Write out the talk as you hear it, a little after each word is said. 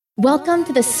Welcome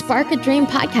to the Spark a Dream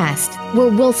podcast, where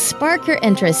we'll spark your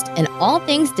interest in all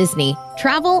things Disney,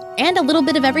 travel, and a little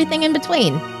bit of everything in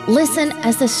between. Listen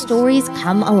as the stories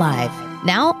come alive.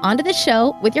 Now, on to the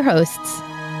show with your hosts.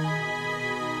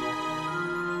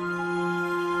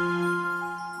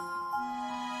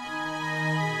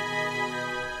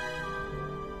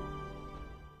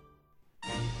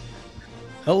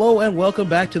 Hello and welcome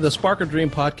back to the Spark a Dream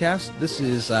podcast. This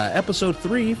is episode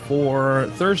 3 for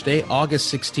Thursday,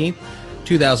 August 16th,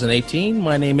 2018.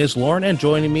 My name is Lauren, and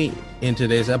joining me in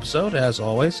today's episode, as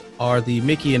always, are the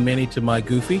Mickey and Minnie to my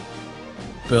Goofy,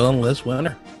 Bill and Liz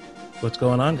Winter. What's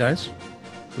going on, guys?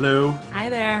 Hello. Hi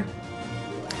there.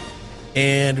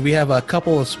 And we have a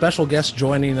couple of special guests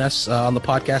joining us on the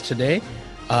podcast today.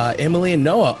 Emily and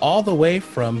Noah, all the way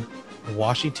from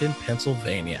Washington,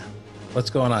 Pennsylvania. What's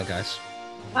going on, guys?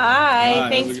 Hi,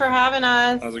 thanks for having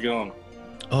us. How's it going?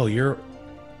 Oh, you're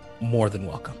more than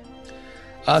welcome.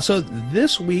 So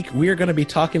this week we are going to be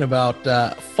talking about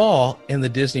fall in the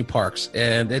Disney parks,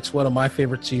 and it's one of my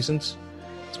favorite seasons.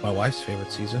 It's my wife's favorite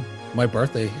season. My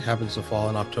birthday happens to fall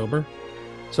in October.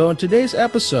 So in today's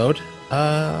episode,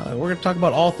 we're going to talk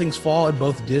about all things fall in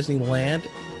both Disneyland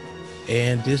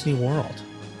and Disney World.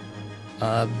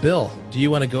 Bill, do you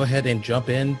want to go ahead and jump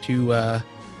into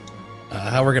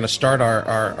how we're going to start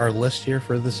our list here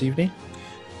for this evening?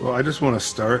 Well, I just want to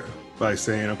start by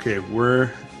saying, okay,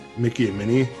 we're Mickey and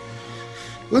Minnie.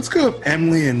 Let's go with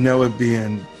Emily and Noah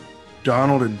being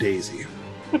Donald and Daisy.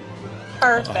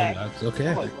 Perfect. Oh, that's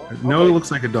okay. Noah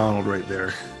looks like a Donald right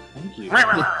there. Thank you.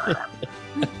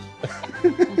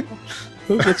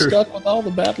 Who gets stuck with all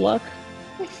the bad luck?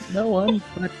 No one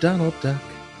but Donald Duck.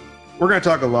 We're going to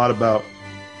talk a lot about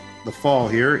the fall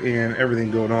here and everything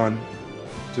going on.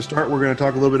 To start, we're going to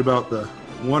talk a little bit about the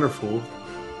wonderful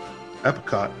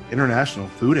Epcot International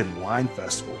Food and Wine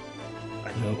Festival.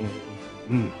 I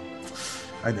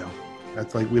know.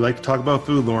 That's like we like to talk about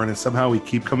food, Lauren, and somehow we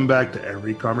keep coming back to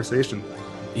every conversation.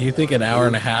 You think an hour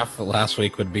and a half last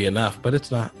week would be enough, but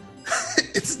it's not.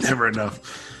 It's never enough.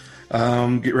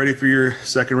 Get ready for your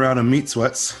second round of meat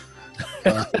sweats.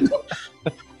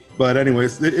 But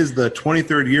anyways, it is the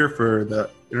 23rd year for the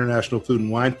International Food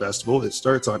and Wine Festival. It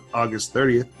starts on August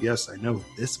 30th. Yes, I know,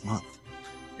 this month.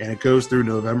 And it goes through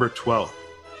November 12th.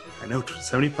 I know,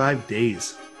 75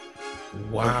 days.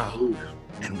 Wow. Of food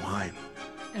and wine.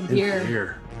 And beer.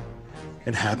 beer.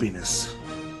 And happiness.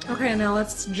 Okay, now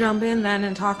let's jump in then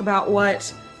and talk about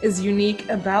what is unique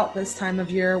about this time of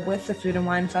year with the Food and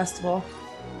Wine Festival.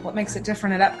 What makes it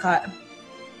different at Epcot?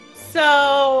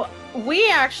 So we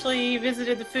actually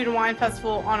visited the Food and Wine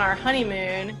Festival on our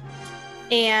honeymoon,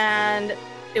 and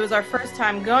it was our first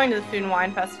time going to the Food and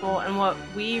Wine Festival, and what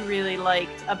we really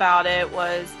liked about it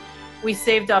was we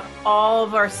saved up all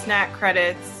of our snack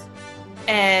credits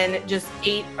and just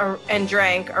ate and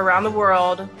drank around the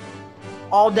world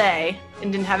all day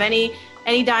and didn't have any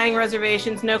dining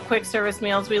reservations, no quick service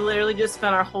meals. We literally just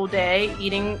spent our whole day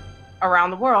eating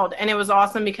around the world, and it was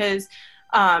awesome because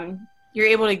you're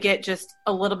able to get just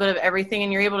a little bit of everything,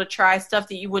 and you're able to try stuff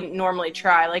that you wouldn't normally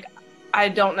try. Like, I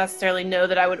don't necessarily know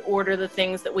that I would order the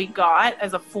things that we got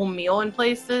as a full meal in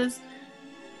places,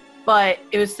 but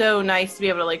it was so nice to be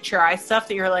able to like try stuff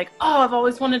that you're like, oh, I've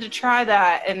always wanted to try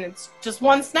that, and it's just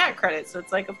one snack credit, so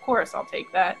it's like, of course I'll take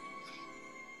that.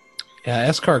 Yeah,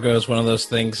 escargot is one of those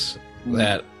things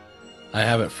that I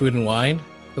have at Food and Wine,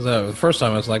 because the first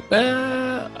time I was like,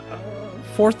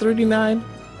 $4.39.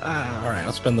 All right,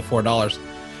 I'll spend the $4.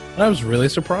 And I was really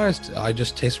surprised. I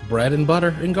just taste bread and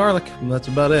butter and garlic, and that's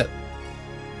about it.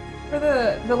 For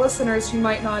the listeners who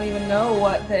might not even know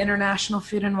what the International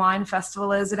Food and Wine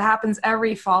Festival is, it happens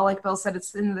every fall. Like Bill said,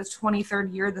 it's in the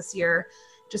 23rd year this year.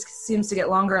 It just seems to get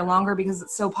longer and longer because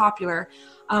it's so popular.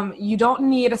 You don't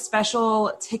need a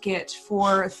special ticket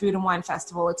for Food and Wine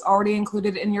Festival. It's already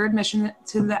included in your admission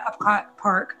to the Epcot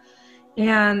Park.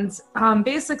 And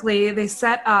basically, they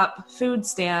set up food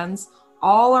stands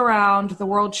all around the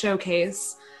World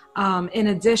Showcase, in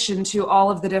addition to all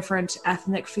of the different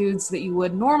ethnic foods that you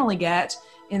would normally get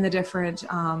in the different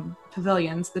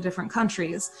pavilions, the different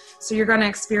countries. So you're going to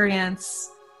experience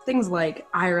things like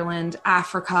Ireland,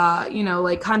 Africa,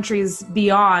 like countries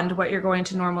beyond what you're going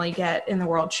to normally get in the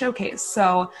World Showcase.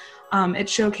 So it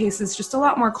showcases just a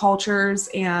lot more cultures,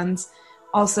 and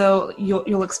also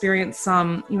you'll experience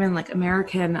some even like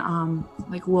American,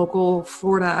 like local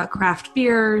Florida craft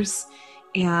beers.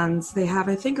 And they have,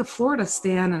 I think, a Florida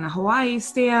stand and a Hawaii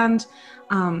stand.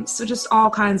 So just all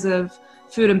kinds of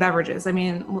food and beverages. I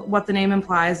mean, what the name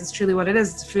implies is truly what it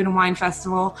is. It's a food and wine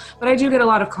festival. But I do get a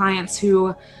lot of clients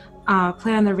who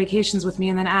plan their vacations with me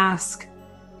and then ask,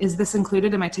 is this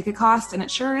included in my ticket cost? And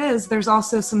it sure is. There's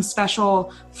also some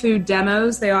special food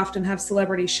demos. They often have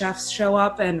celebrity chefs show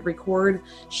up and record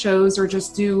shows or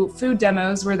just do food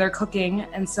demos where they're cooking.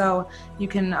 And so you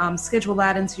can schedule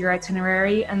that into your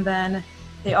itinerary. And then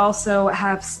they also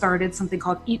have started something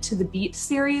called Eat to the Beat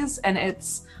series, and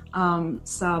it's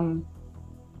some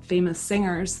famous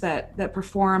singers that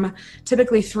perform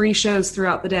typically 3 shows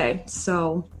throughout the day.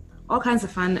 So all kinds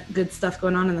of fun, good stuff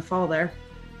going on in the fall there.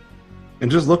 And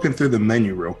just looking through the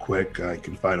menu real quick, I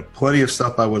can find plenty of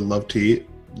stuff I would love to eat.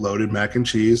 Loaded mac and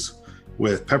cheese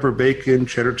with pepper bacon,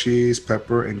 cheddar cheese,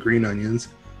 pepper, and green onions.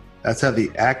 That's at the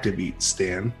Active Eat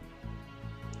stand.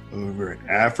 Over in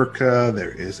Africa,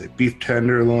 there is a beef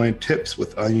tenderloin tips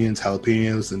with onions,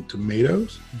 jalapenos, and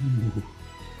tomatoes. Ooh.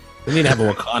 We need to have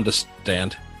a Wakanda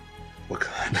stand.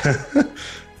 Wakanda.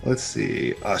 Let's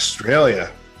see.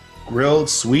 Australia. Grilled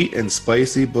sweet and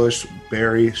spicy bush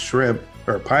berry shrimp,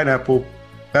 or pineapple,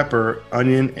 pepper,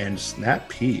 onion, and snap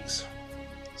peas.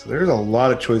 So there's a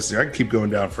lot of choices there. I could keep going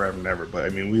down forever and ever, but I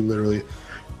mean, we literally,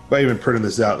 if I even printed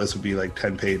this out, this would be like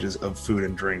 10 pages of food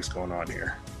and drinks going on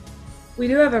here. We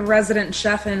do have a resident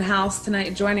chef in-house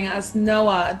tonight joining us.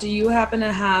 Noah, do you happen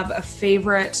to have a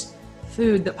favorite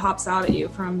food that pops out at you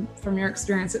from your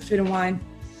experience at Food and Wine?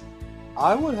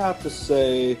 I would have to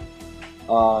say,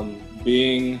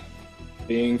 being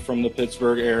from the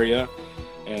Pittsburgh area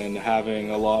and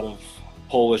having a lot of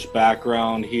Polish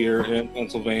background here in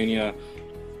Pennsylvania,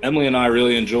 Emily and I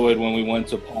really enjoyed when we went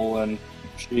to Poland.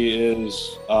 She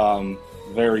is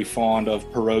very fond of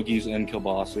pierogies and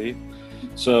kielbasi.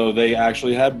 So they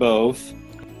actually had both.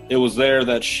 It was there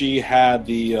that she had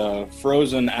the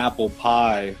frozen apple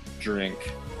pie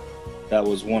drink. That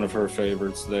was one of her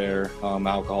favorites there,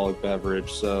 alcoholic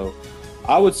beverage. So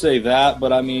I would say that,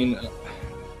 but I mean,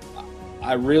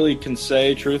 I really can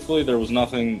say truthfully, there was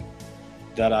nothing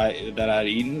that I'd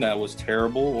eaten that was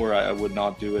terrible or I would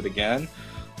not do it again.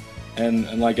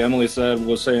 And like Emily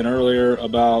was saying earlier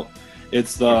about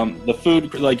it's the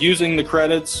food, like using the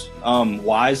credits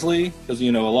wisely, because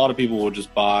a lot of people will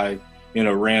just buy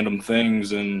random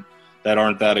things and that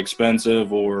aren't that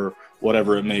expensive or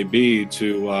whatever it may be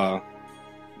to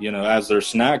as their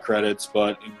snack credits,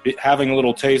 but having a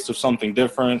little taste of something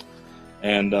different,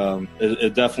 and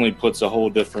it definitely puts a whole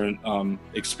different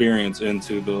experience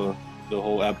into the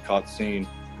whole Epcot scene.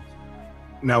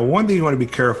 Now, one thing you want to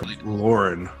be careful,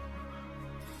 Lauren,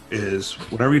 is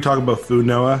whenever you talk about food,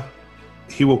 Noah,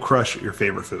 he will crush your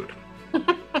favorart food.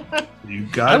 You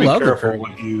gotta be careful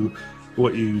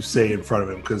what you say in front of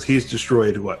him, because he's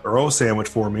destroyed Earl's sandwich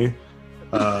for me.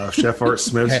 Chef Art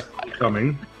Smith's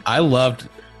coming. I loved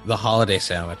the holiday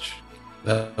sandwich.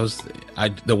 The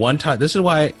one time. This is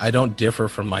why I don't differ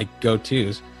from my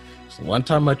go-tos. So one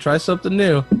time I try something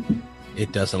new,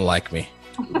 it doesn't like me.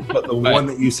 But the one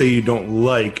that you say you don't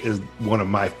like is one of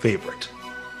my favorite.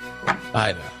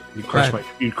 I know. You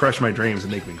crush my dreams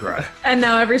and make me cry. And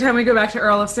now every time we go back to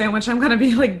Earl of Sandwich, I'm going to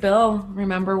be like, Bill,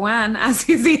 remember when? As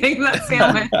he's eating that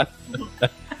sandwich.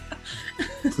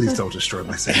 Please don't destroy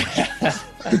my sandwich.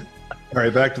 All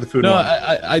right, back to the food. No,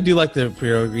 I do like the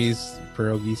pierogies.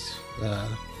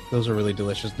 Those are really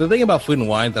delicious. The thing about Food and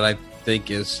Wine that I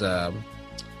think is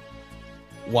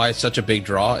why it's such a big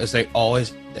draw is they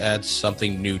always add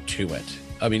something new to it.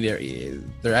 I mean,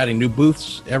 they're adding new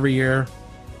booths every year.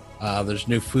 There's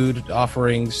new food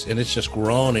offerings, and it's just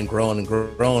grown and grown and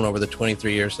grown over the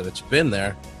 23 years that it's been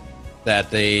there, that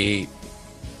they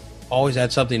always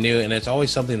add something new, and it's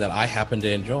always something that I happen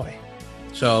to enjoy.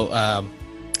 So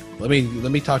let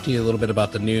me talk to you a little bit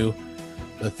about the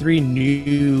 3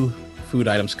 new food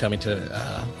items coming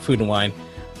to Food and Wine.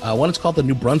 One is called the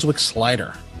New Brunswick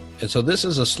Slider. And so this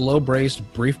is a slow braised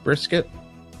beef brisket,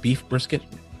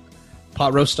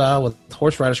 pot roast style with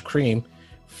horseradish cream,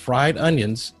 fried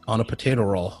onions on a potato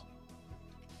roll.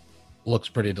 Looks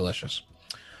pretty delicious.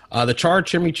 The charred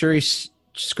chimichurri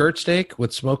skirt steak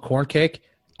with smoked corn cake.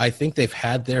 I think they've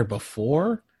had there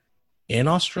before in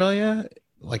Australia,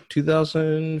 like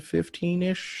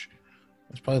 2015-ish.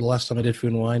 That's probably the last time I did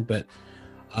Food and Wine. But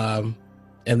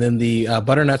and then the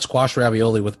butternut squash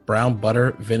ravioli with brown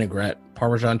butter, vinaigrette,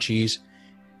 Parmesan cheese,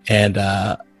 and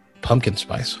pumpkin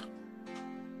spice.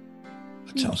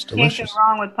 That sounds delicious. Can't go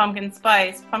wrong with pumpkin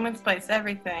spice. Pumpkin spice,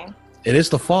 everything. It is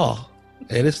the fall.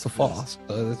 So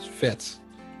it fits.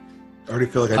 I already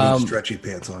feel like I need stretchy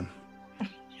pants on.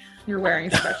 You're wearing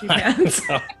stretchy pants.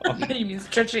 You mean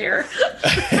stretchier.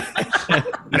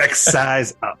 Next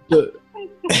size up.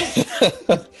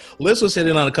 Liz was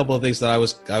hitting on a couple of things that I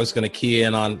was going to key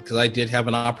in on, because I did have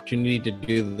an opportunity to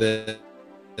do this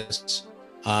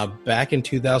back in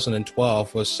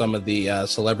 2012 was some of the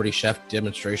celebrity chef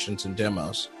demonstrations and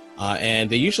demos. And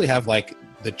they usually have like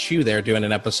the Chew there doing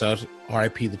an episode,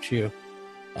 R.I.P. the Chew.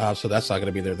 So that's not going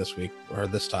to be there this week or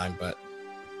this time, but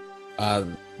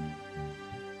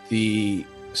the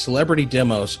celebrity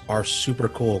demos are super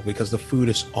cool because the food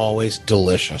is always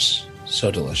delicious.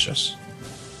 So delicious.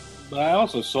 But I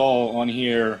also saw on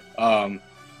here,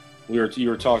 you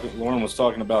were talking, Lauren was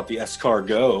talking about the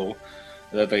escargot,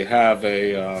 that they have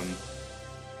a,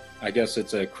 I guess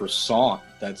it's a croissant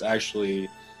that's actually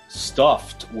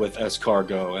stuffed with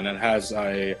escargot, and it has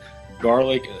a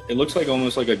garlic, it looks like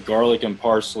almost like a garlic and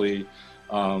parsley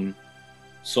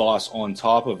sauce on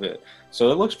top of it.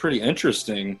 So it looks pretty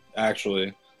interesting,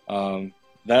 actually.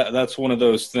 That's one of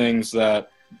those things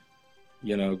that,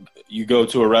 you know, you go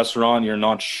to a restaurant, you're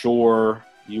not sure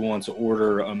you want to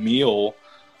order a meal,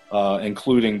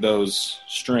 including those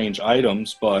strange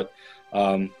items, but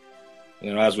you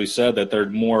know, as we said, that they're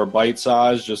more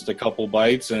bite-sized, just a couple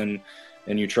bites, and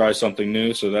you try something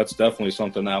new. So that's definitely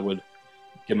something I would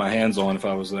get my hands on if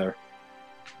I was there.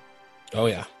 Oh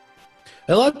yeah,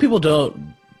 a lot of people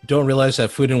don't realize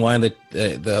that Food and Wine,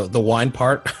 the wine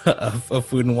part of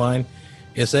Food and Wine,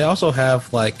 is they also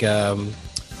have like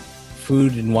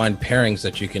food and wine pairings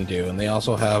that you can do, and they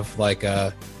also have like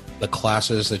the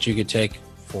classes that you could take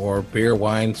for beer,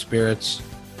 wine, spirits.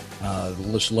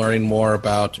 Just learning more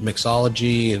about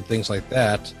mixology and things like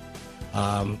that.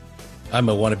 I'm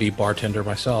a wannabe bartender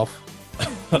myself,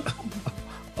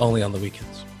 only on the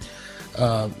weekends.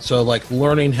 So like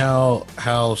learning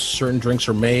how certain drinks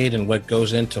are made and what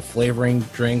goes into flavoring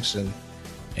drinks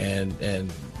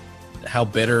and how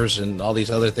bitters and all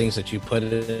these other things that you put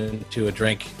into a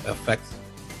drink affect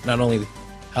not only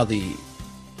how the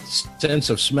sense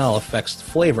of smell affects the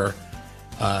flavor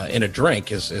in a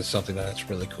drink is something that's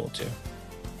really cool too.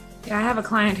 Yeah, I have a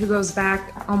client who goes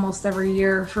back almost every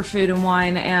year for Food and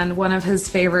Wine, and one of his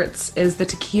favorites is the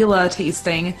tequila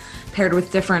tasting paired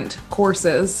with different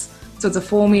courses. So it's a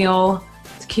full meal,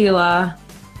 tequila,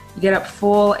 you get up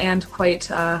full and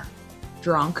quite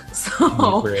drunk.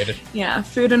 So yeah,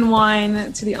 Food and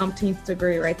Wine to the umpteenth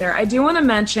degree right there. I do want to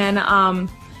mention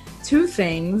two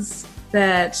things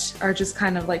that are just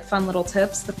kind of like fun little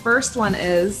tips. The first one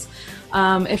is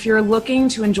if you're looking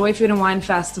to enjoy Food and Wine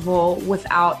Festival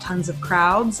without tons of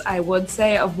crowds, I would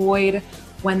say avoid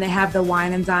when they have the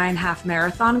Wine and Dine half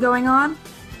marathon going on,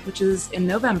 which is in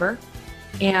November.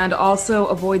 And also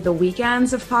avoid the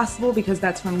weekends if possible, because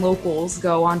that's when locals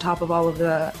go on top of all of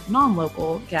the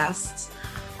non-local guests.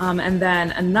 And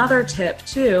then another tip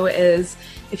too is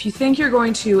if you think you're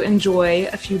going to enjoy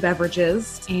a few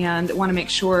beverages and want to make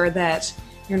sure that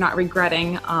you're not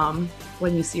regretting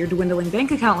when you see your dwindling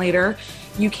bank account later,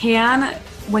 you can,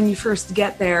 when you first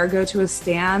get there, go to a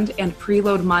stand and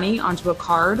preload money onto a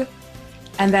card.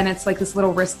 And then it's like this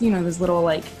little wrist, you know, those little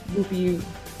like loopy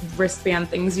wristband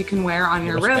things you can wear on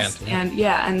your wrist.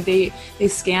 Yeah. And they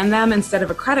scan them instead of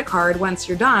a credit card. Once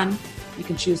you're done, you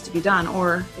can choose to be done.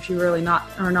 Or if you really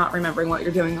are not remembering what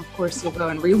you're doing, of course, you'll go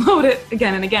and reload it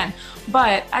again and again.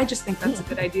 But I just think that's a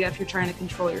good idea if you're trying to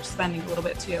control your spending a little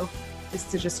bit too, is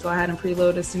to just go ahead and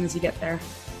preload as soon as you get there.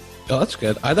 Oh, that's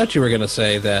good. I thought you were going to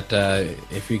say that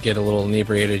if you get a little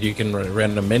inebriated, you can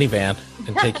rent a minivan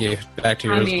and take you back to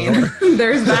your store.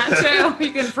 There's that too.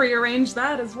 You can prearrange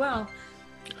that as well.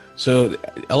 So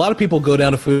a lot of people go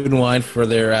down to Food and Wine for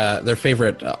their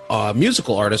favorite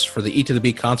musical artists for the Eat to the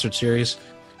Beat concert series.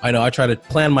 I know I try to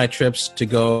plan my trips to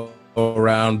go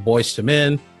around Boyz II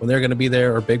Men when they're going to be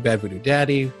there, or Big Bad Voodoo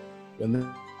Daddy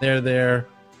when they're there.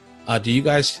 Do you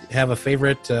guys have a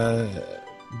favorite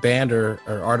band or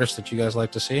artist that you guys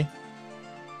like to see?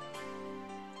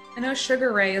 I know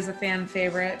Sugar Ray is a fan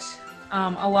favorite.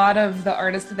 A lot of the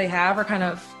artists that they have are kind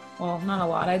of, well, not a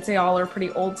lot. I'd say all are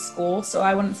pretty old school, so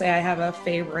I wouldn't say I have a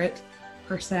favorite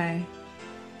per se.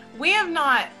 We have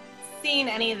not seen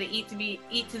any of the Eat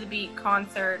to the Beat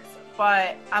concerts,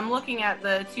 but I'm looking at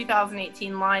the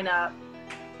 2018 lineup,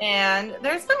 and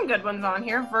there's some good ones on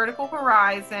here. Vertical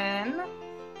Horizon,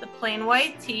 the Plain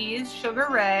White T's, Sugar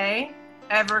Ray,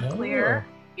 Everclear.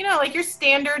 Oh. You know, like your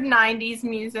standard 90s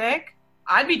music.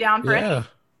 I'd be down for it.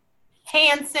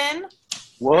 Hanson.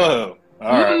 Whoa. All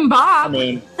right. Bop.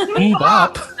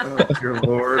 Bop. Oh, dear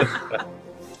Lord.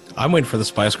 I'm waiting for the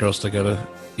Spice Girls to go to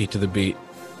Eat to the Beat.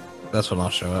 That's when I'll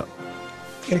show up.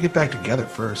 You gotta get back together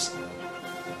first.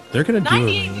 They're gonna do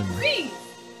 98 degrees.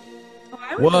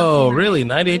 Whoa, really?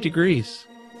 98 degrees.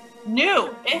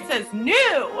 New. It says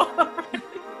new.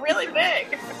 Really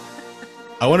big.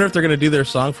 I wonder if they're gonna do their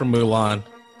song from Mulan.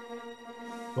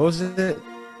 What was it?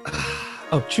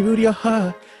 Oh, true to your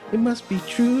heart. It must be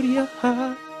true to your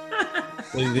heart.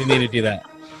 They need to do that.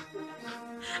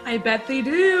 I bet they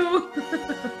do.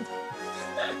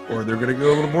 Or they're going to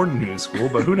go a little more to new school,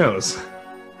 but who knows?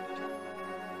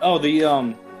 Oh, the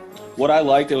what I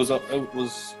liked, it was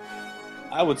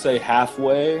I would say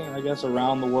halfway, I guess,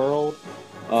 around the world.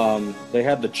 They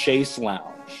had the Chase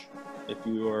Lounge. If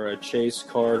you are a Chase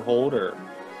card holder,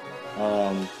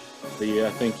 I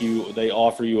think they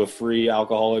offer you a free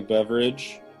alcoholic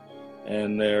beverage,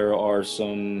 and there are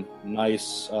some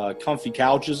nice, comfy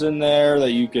couches in there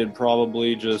that you could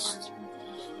probably just,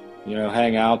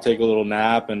 hang out, take a little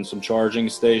nap, and some charging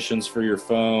stations for your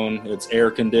phone. It's air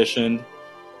conditioned,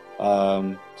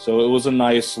 so it was a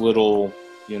nice little,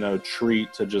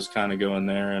 treat to just kind of go in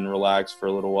there and relax for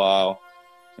a little while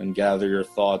and gather your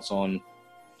thoughts on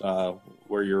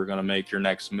where you're going to make your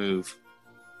next move.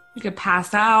 You could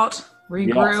pass out,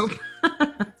 regroup.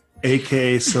 Yes.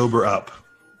 AKA sober up.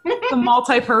 The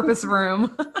multi-purpose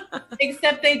room.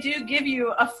 Except they do give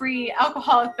you a free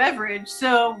alcoholic beverage.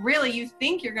 So really you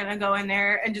think you're going to go in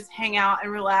there and just hang out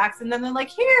and relax. And then they're like,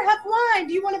 here, have wine.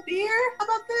 Do you want a beer? How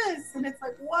about this? And it's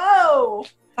like, whoa.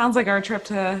 Sounds like our trip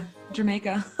to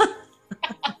Jamaica.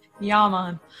 Yeah,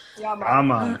 man.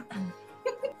 I'm on.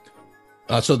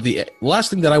 So the last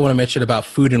thing that I want to mention about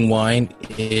Food and Wine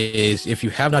is, if you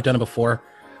have not done it before,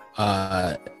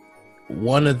 it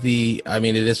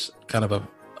is kind of a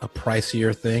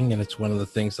pricier thing, and it's one of the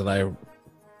things that I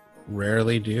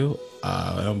rarely do.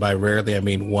 And by rarely, I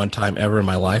mean one time ever in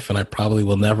my life, and I probably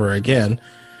will never again,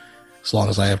 as long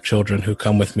as I have children who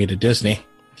come with me to Disney,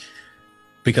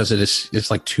 because it's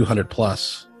like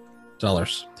 $200+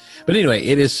 But anyway,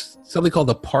 it is something called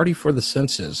the Party for the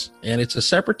Senses, and it's a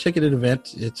separate ticketed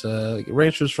event. It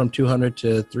ranges from $200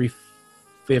 to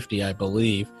 $350, I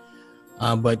believe.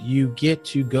 But you get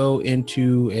to go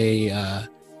into a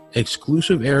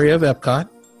exclusive area of Epcot,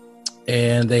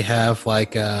 and they have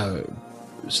like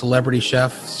celebrity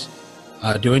chefs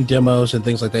doing demos and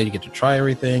things like that. You get to try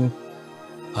everything.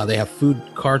 They have food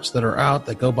carts that are out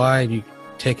that go by, and you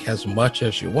take as much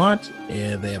as you want,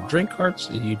 and they have drink carts,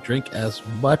 and you drink as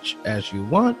much as you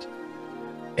want.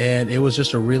 And it was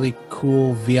just a really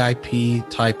cool VIP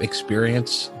type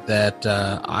experience that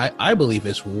I believe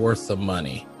is worth the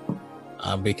money,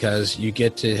 because you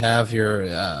get to have your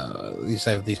these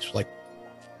like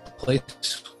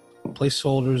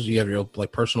placeholders. You have your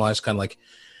like personalized kind of like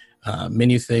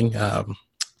menu thing.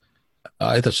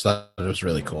 I just thought it was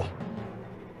really cool.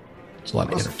 It's a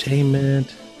lot of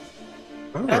entertainment.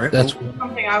 All right. That's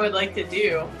something I would like to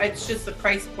do. It's just the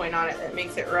price point on it that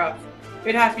makes it rough. It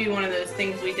would have to be one of those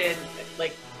things we did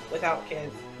like without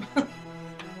kids.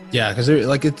 yeah, because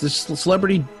like it's the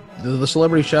celebrity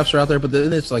chefs are out there, but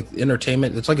then it's like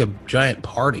entertainment. It's like a giant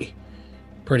party,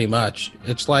 pretty much.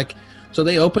 It's like, so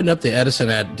they opened up the Edison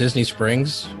at Disney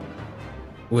Springs,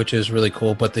 which is really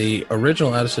cool. But the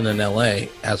original Edison in LA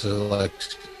has a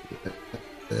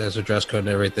dress code and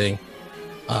everything.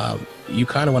 You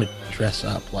kind of want to dress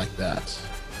up like that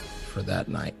for that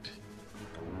night.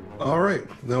 All right.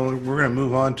 Then we're going to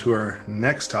move on to our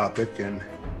next topic, and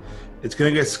it's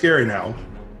going to get scary now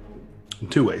in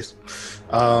two ways.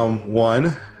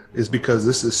 One is because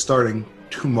this is starting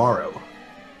tomorrow,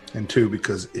 and two,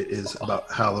 because it is about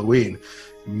Halloween.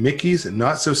 Mickey's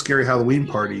Not So Scary Halloween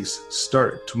parties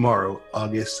start tomorrow,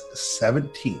 August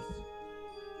 17th.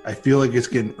 I feel like it's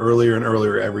getting earlier and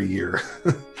earlier every year.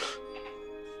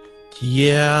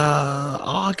 Yeah,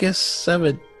 August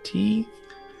 17th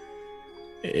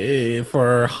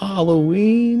for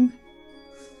Halloween.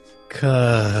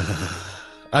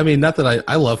 I mean, not that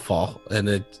I love fall and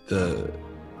the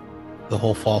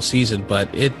whole fall season,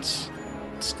 but it's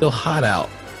still hot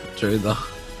out during the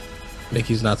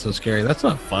Mickey's Not So Scary. That's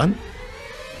not fun.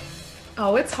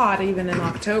 Oh, it's hot even in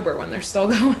October when they're still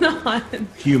going on.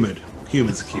 Humid.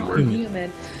 Humid's a key word.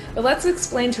 Humid. But let's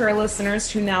explain to our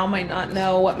listeners who now might not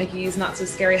know what Mickey's Not So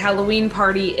Scary Halloween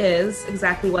Party is,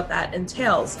 exactly what that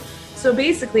entails. So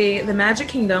basically, the Magic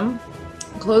Kingdom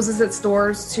closes its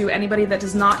doors to anybody that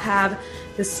does not have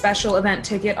this special event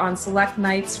ticket on select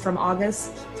nights from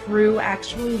August through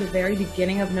actually the very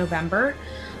beginning of November.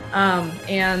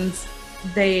 And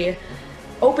they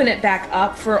open it back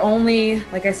up for only,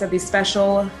 like I said, these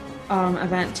special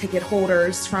event ticket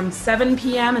holders from 7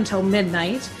 p.m. until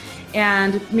midnight.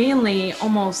 And mainly,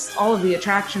 almost all of the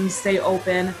attractions stay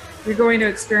open. You're going to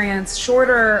experience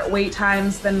shorter wait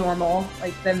times than normal,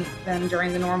 than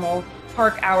during the normal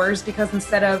park hours, because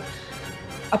instead of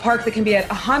a park that can be at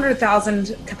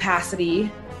 100,000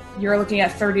 capacity, you're looking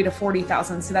at 30 to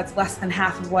 40,000. So that's less than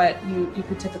half of what you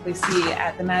could typically see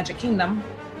at the Magic Kingdom.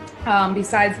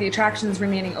 Besides the attractions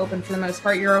remaining open for the most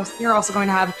part, you're also going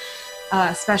to have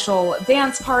special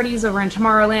dance parties over in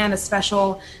Tomorrowland, a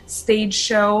special stage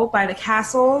show by the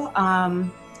castle.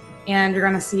 And you're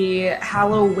going to see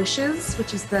Hallow Wishes,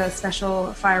 which is the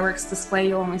special fireworks display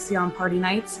you'll only see on party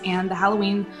nights, and the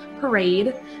Halloween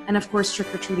parade. And of course,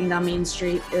 trick-or-treating down Main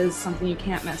Street is something you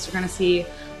can't miss. You're going to see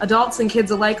adults and kids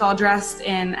alike all dressed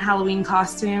in Halloween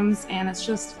costumes, and it's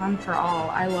just fun for all.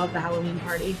 I love the Halloween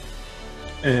party.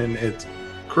 And it's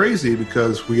crazy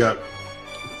because we got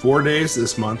 4 days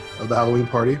this month of the Halloween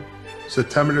party.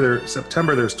 September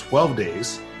there's 12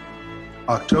 days.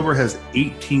 October has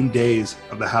 18 days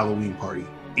of the Halloween party.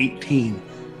 18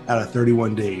 out of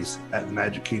 31 days at the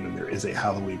Magic Kingdom there is a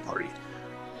Halloween party.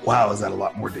 Wow, is that a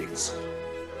lot more days?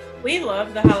 We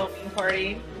love the Halloween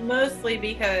party, mostly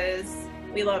because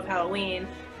we love Halloween.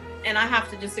 And I have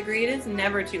to disagree, it is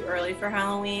never too early for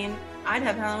Halloween. I'd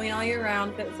have Halloween all year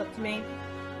round if it was up to me.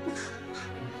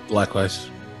 Likewise.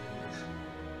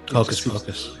 Hocus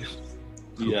pocus.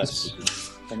 Yes.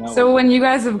 So when you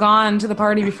guys have gone to the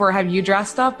party before, have you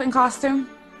dressed up in costume?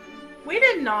 We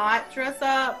did not dress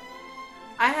up.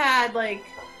 I had like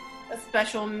a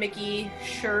special Mickey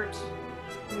shirt.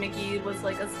 Mickey was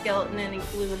like a skeleton and he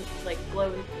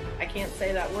glowed, I can't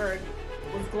say that word,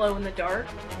 was glow in the dark.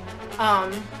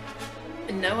 And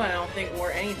no, I don't think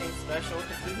wore anything special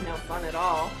because he's no fun at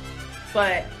all.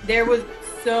 But there was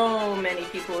so many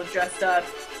people dressed up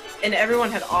and everyone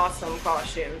had awesome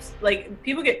costumes. Like,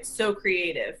 people get so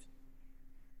creative.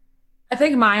 I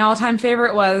think my all-time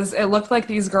favorite was, it looked like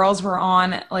these girls were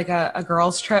on like a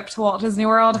girls' trip to Walt Disney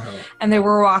World, and they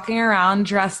were walking around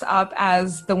dressed up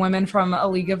as the women from A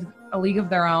League of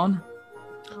Their Own.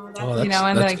 Oh, you know,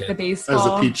 and like good. the baseball. As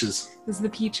the Peaches. As the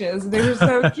Peaches. They were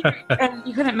so cute, and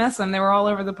you couldn't miss them. They were all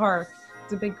over the park.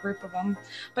 A big group of them.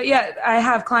 But yeah, I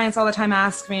have clients all the time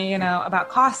ask me, about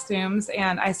costumes,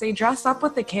 and I say dress up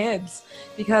with the kids,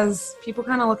 because people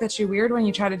kind of look at you weird when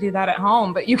you try to do that at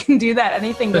home, but you can do that.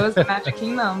 Anything goes at Magic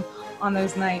Kingdom on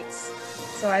those nights.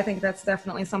 So I think that's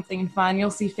definitely something fun.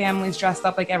 You'll see families dressed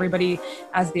up like everybody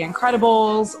as the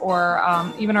Incredibles, or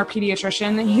even our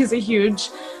pediatrician. He's a huge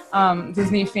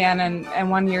Disney fan,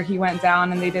 and one year he went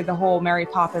down and they did the whole Mary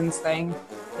Poppins thing.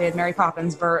 They had Mary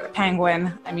Poppins, Bert,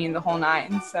 Penguin, the whole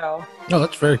nine. So. Oh,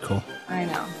 that's very cool. I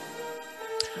know.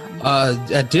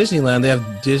 At Disneyland, they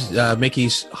have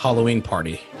Mickey's Halloween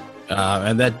party.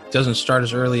 And that doesn't start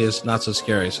as early as Not So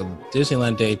Scary. So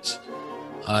Disneyland dates,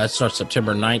 it starts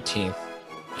September 19th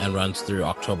and runs through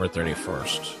October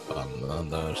 31st on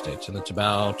those dates. And it's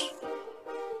about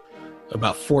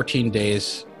 14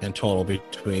 days in total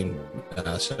between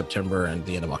September and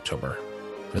the end of October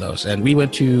for those. And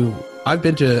I've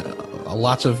been to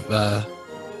lots of, I'm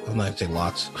not going to say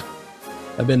lots.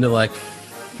 I've been to like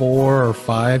 4 or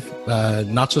 5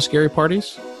 Not So Scary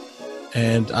parties,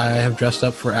 and I have dressed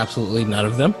up for absolutely none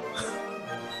of them.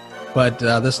 But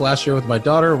this last year with my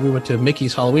daughter, we went to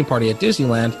Mickey's Halloween party at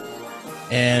Disneyland,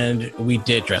 and we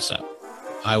did dress up.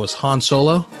 I was Han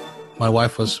Solo, my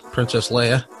wife was Princess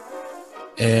Leia,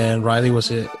 and Riley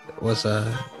was an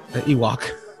Ewok.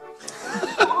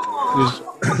 He was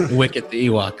Wicket the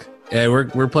Ewok. And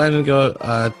we're planning to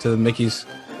go to Mickey's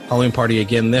Halloween party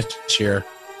again this year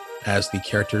as the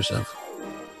characters of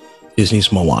Disney's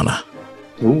Moana.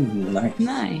 Ooh, nice.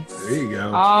 Nice. There you go.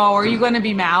 Oh, are you going to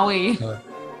be Maui?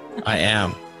 I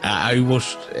am. I will.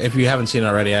 If you haven't seen it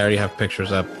already, I already have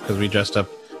pictures up because we dressed up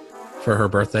for her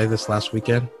birthday this last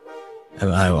weekend,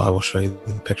 and I will show you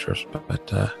the pictures.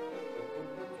 But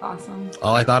Awesome.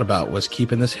 All I thought about was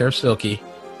keeping this hair silky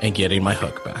and getting my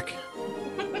hook back.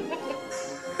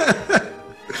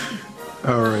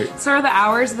 All right. So are the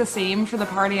hours the same for the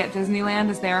party at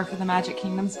Disneyland as they are for the Magic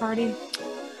Kingdom's party?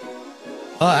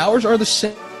 Hours are the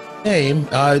same.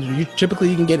 Typically,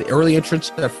 you can get early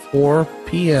entrance at 4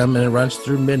 p.m. and it runs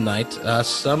through midnight.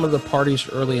 Some of the parties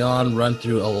early on run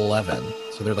through 11,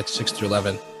 so they're like 6 through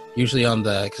 11. Usually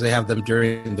because they have them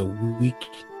during the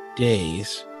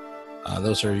weekdays.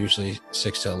 Those are usually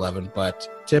 6 to 11,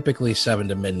 but typically 7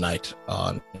 to midnight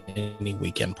on any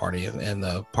weekend party, and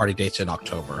the party date's in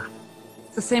October.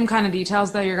 It's the same kind of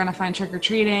details, though. You're going to find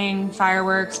trick-or-treating,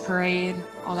 fireworks, parade,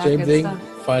 all that Same good thing. stuff.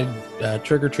 Find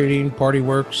trick-or-treating, party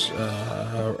works,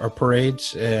 or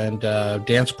parades, and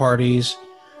dance parties.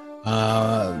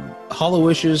 Hollow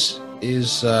Wishes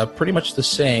is pretty much the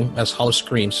same as Hollow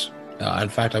Screams. In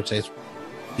fact, I would say it's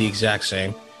the exact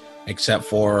same, except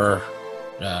for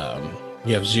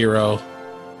you have Zero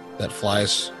that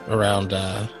flies around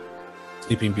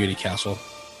Sleeping Beauty Castle.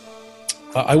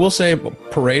 I will say,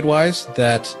 parade-wise,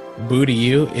 that Boo to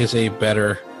You is a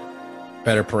better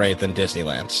parade than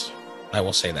Disneyland's. I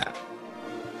will say that.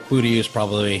 Boo to You is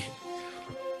probably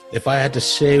If I had to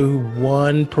say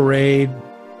one parade,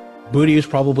 Booty is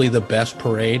probably the best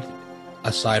parade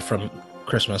aside from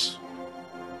Christmas.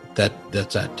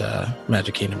 That's at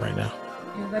Magic Kingdom right now.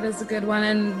 Yeah, that is a good one.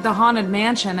 And the Haunted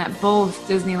Mansion at both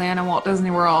Disneyland and Walt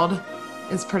Disney World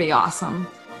is pretty awesome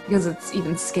because it's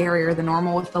even scarier than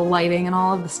normal with the lighting and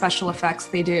all of the special effects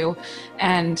they do.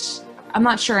 And I'm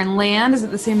not sure in Land, is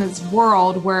it the same as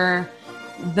World, where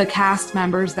the cast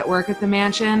members that work at the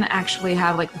mansion actually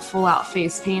have like the full out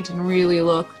face paint and really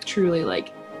look truly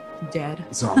like dead?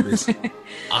 Zombies.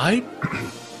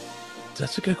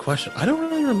 That's a good question. I don't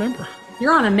really remember.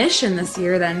 You're on a mission this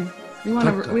year then. We want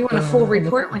a full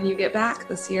report when you get back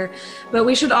this year. But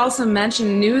we should also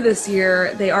mention new this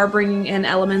year, they are bringing in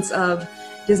elements of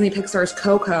Disney Pixar's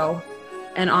Coco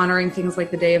and honoring things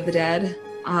like the Day of the Dead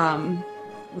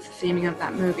with the theming of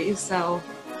that movie. So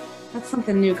that's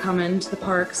something new coming to the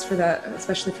parks for that,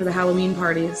 especially for the Halloween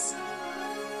parties.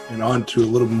 And on to a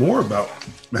little more about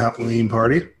the Halloween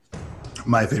party.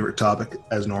 My favorite topic,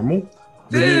 as normal.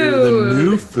 The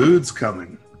new food's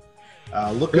coming.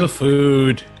 Looking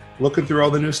through all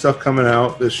the new stuff coming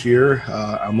out this year.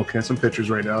 I'm looking at some pictures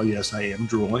right now. Yes, I am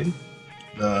drooling.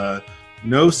 The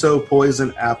No-So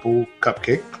Poison Apple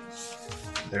Cupcake.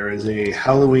 There is a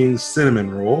Halloween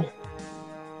cinnamon roll.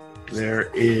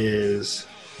 There is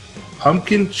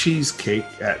pumpkin cheesecake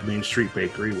at Main Street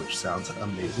Bakery, which sounds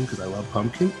amazing because I love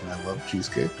pumpkin and I love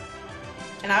cheesecake.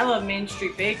 And I love Main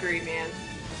Street Bakery, man.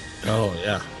 Oh,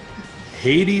 yeah.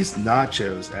 Hades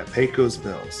nachos at Pecos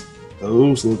Bills.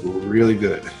 Those look really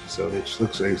good. So it just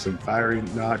looks like some fiery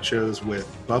nachos with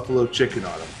buffalo chicken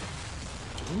on them.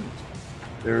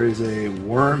 There is a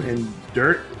worm and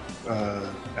dirt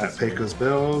at Pecos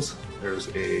Bills.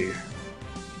 There's a,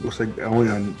 looks like only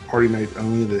on party night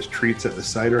only, there's treats at the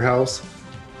cider house.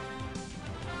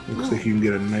 Looks like you can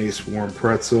get a nice warm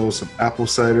pretzel, some apple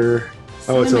cider.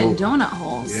 Cinnamon donut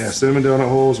holes. Yeah, cinnamon donut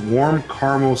holes, warm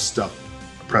caramel stuffed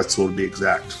pretzel to be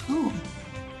exact. Oh.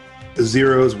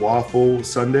 Zero's Waffle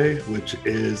Sundae, which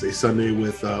is a sundae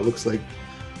with, looks like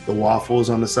the waffles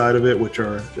on the side of it, which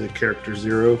are the character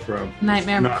Zero from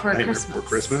Nightmare Before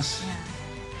Christmas.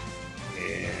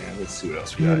 Yeah. And let's see what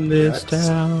else we got. In this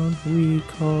town we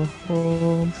call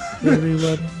home,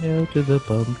 everyone hail to the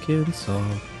pumpkin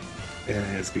song.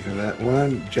 And speaking of that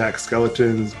one, Jack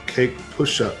Skellington's Cake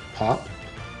Push-Up Pop.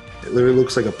 It literally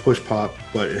looks like a push pop,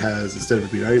 but it has, instead of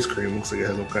it being ice cream, it looks like it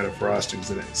has all kind of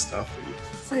frostings in it and stuff.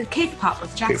 It's like a cake pop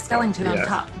with Jack Cake Skellington pop, on yeah.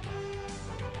 top.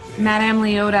 Madame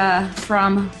Leota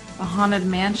from the Haunted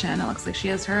Mansion. It looks like she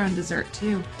has her own dessert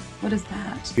too. What is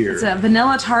that? Here. It's a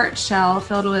vanilla tart shell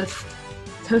filled with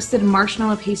toasted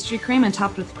marshmallow pastry cream and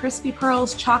topped with crispy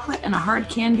pearls, chocolate, and a hard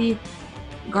candy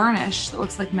garnish that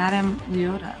looks like Madame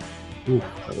Leota. Ooh,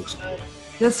 that looks cool.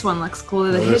 This one looks cool.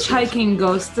 The this hitchhiking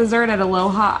ghost dessert at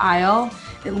Aloha Isle.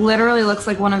 It literally looks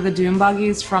like one of the Doom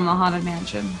buggies from the Haunted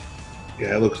Mansion.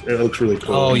 Yeah, it looks really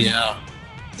cool. Oh, yeah.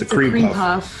 It's a cream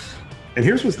puff. And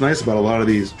here's what's nice about a lot of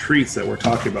these treats that we're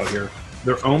talking about here.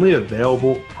 They're only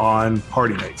available on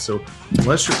party nights. So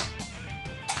unless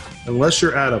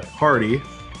you're at a party,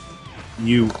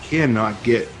 you cannot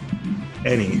get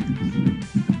any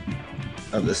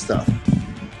of this stuff.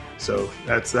 So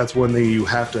that's one thing, you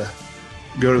have to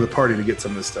go to the party to get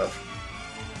some of this stuff.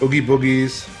 Oogie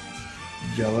Boogies,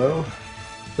 Jell-O.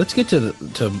 Let's get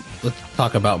let's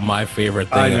talk about my favorite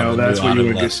thing. I know, on the that's new what you autumn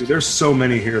would get list. to. There's so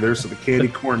many here. There's the candy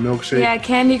corn milkshake. Yeah,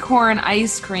 candy corn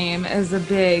ice cream is a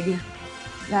big,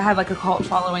 that had like a cult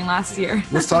following last year.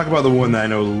 Let's talk about the one that I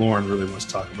know Lauren really wants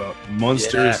to talk about.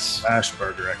 Munster's Yes. Smash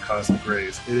Burger at Cosmic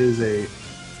Rays. It is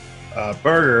a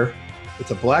burger.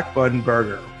 It's a black bun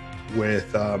burger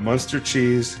with Munster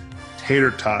cheese,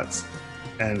 tater tots,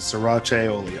 and sriracha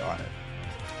aioli on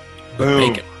it.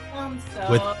 Boom. Bacon. Sounds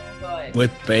so With- good.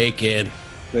 With bacon.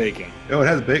 Bacon. Oh, it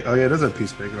has bacon. Oh, yeah, it does have a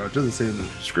piece of bacon on it. It doesn't say in the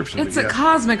description. It's but a yeah.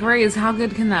 Cosmic Rays. How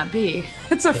good can that be?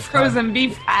 It's a frozen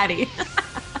beef patty.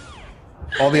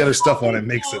 All the other stuff on it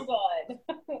makes So it.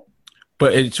 good.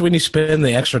 But it's when you spend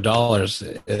the extra dollars,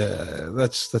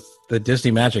 that's the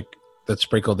Disney magic that's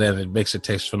sprinkled in. It makes it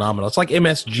taste phenomenal. It's like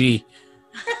MSG.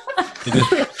 You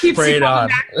just Keeps spray you it coming on.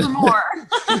 back for more.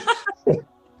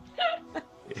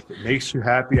 If it makes you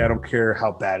happy, I don't care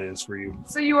how bad it is for you.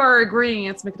 So you are agreeing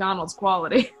it's McDonald's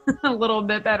quality. A little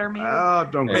bit better, maybe. Oh,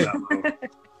 don't go that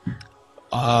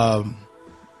low.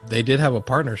 They did have a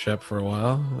partnership for a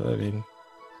while. I mean,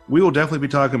 We will definitely be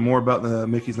talking more about the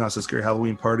Mickey's Not So Scary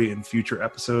Halloween Party in future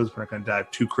episodes. We're not going to dive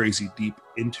too crazy deep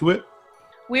into it.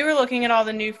 We were looking at all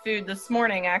the new food this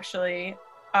morning, actually,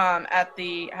 at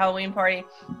the Halloween party,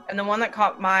 and the one that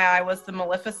caught my eye was the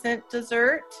Maleficent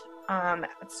dessert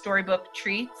at Storybook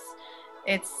Treats.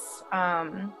 It's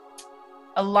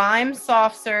a lime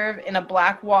soft serve in a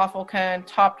black waffle cone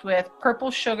topped with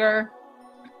purple sugar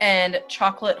and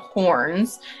chocolate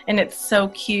horns. And it's so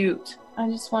cute. I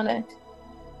just want to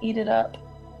eat it up.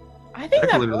 I think I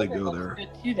that could literally burger go looks there. good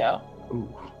too, though.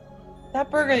 Ooh, That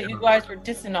burger that you guys were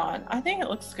dissing on, I think it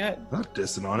looks good. not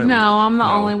dissing on it. No, I'm the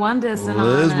No. only one dissing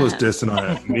Liz on was it. dissing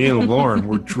on it. Me and Lauren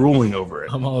were drooling over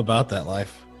it. I'm all about that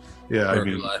life. Yeah, I Burger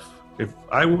mean, life. if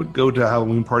I would go to a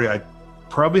Halloween party, I'd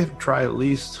probably have to try at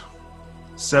least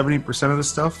 70% of the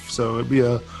stuff. So it'd be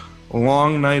a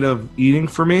long night of eating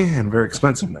for me and a very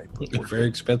expensive night. Very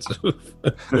expensive.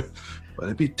 But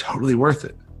it'd be totally worth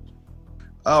it.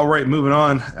 All right, moving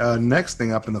on. Next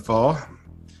thing up in the fall,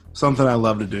 something I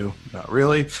love to do. Not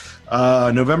really.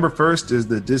 November 1st is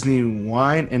the Disney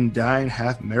Wine and Dine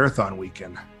Half Marathon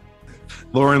weekend.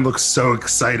 Lauren looks so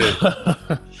excited.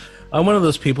 I'm one of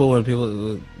those people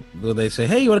when they say,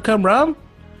 "Hey, you want to come rum?"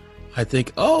 I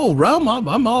think, "Oh, rum,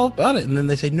 I'm all about it." And then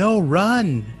they say, "No,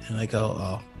 run," and I go,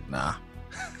 "Oh, nah."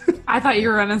 I thought you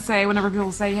were going to say, whenever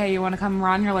people say, hey, you want to come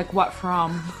run? You're like, what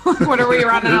from? What are we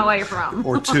running away from?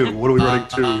 Or two. What are we running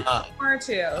to? Or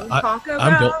two. I- Taco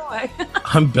I'm Bell?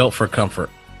 I'm built for comfort.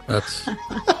 That's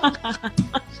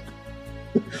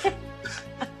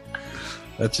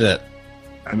that's it.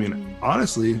 I mean,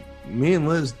 honestly, me and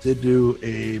Liz did do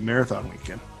a marathon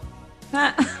weekend.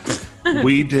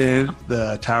 We did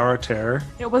the Tower of Terror.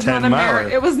 It was 10 not a miler.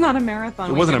 It was not a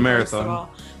marathon. It wasn't a weekend, first of marathon.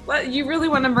 all. But you really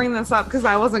want to bring this up because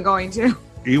I wasn't going to.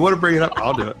 You want to bring it up?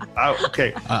 I'll do it.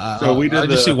 Okay. So we did I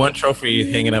just the- see one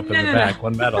trophy hanging up in the No. back,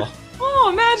 one medal. Oh,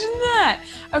 imagine that.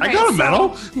 Okay, I got a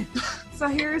medal. So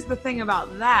here's the thing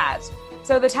about that.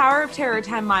 So the Tower of Terror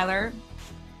 10 miler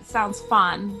sounds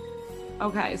fun.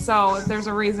 Okay, so there's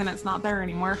a reason it's not there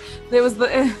anymore. It was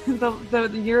the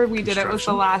year we did it was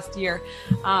the Construction? last year.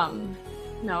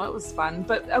 No, it was fun.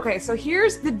 But okay, so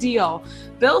here's the deal.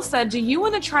 Bill said, "Do you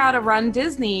want to try out a Run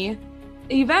Disney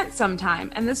event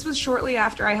sometime?" And this was shortly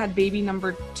after I had baby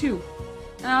number 2.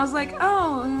 And I was like,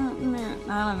 "Oh, I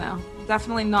don't know.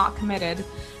 Definitely not committed."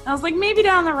 And I was like, "Maybe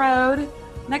down the road."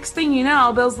 Next thing you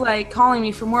know, Bill's like calling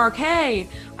me from work. "Hey,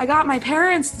 I got my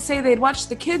parents to say they'd watch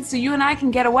the kids so you and I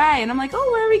can get away." And I'm like, "Oh,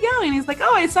 where are we going?" He's like,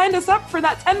 "Oh, I signed us up for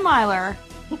that 10 miler."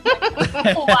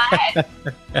 What?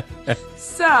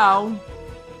 So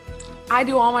I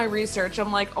do all my research.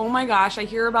 I'm like, oh my gosh, I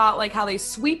hear about like how they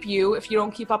sweep you if you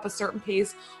don't keep up a certain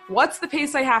pace. What's the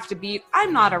pace I have to beat?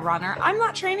 I'm not a runner. I'm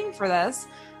not training for this.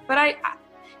 But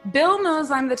Bill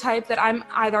knows I'm the type that I'm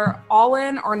either all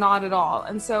in or not at all.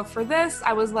 And so for this,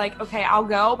 I was like, okay, I'll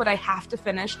go, but I have to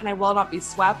finish and I will not be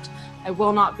swept. I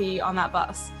will not be on that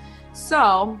bus.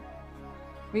 So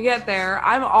we get there.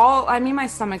 My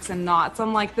stomach's in knots.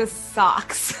 I'm like, this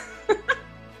sucks.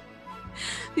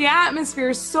 The atmosphere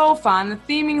is so fun. The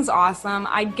theming's awesome.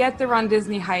 I get the Run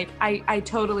Disney hype. I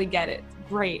totally get it.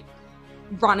 Great.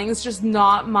 Running is just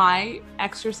not my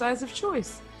exercise of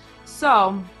choice.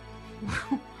 So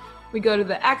we go to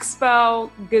the expo,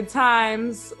 good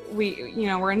times.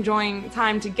 We're enjoying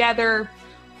time together.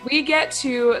 We get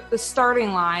to the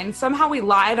starting line. Somehow we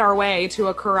lied our way to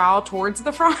a corral towards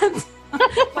the front.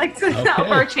 Like to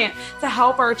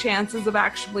help our chances of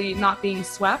actually not being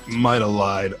swept. Might have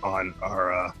lied on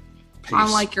our pace.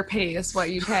 On like your pace, what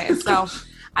you pay. So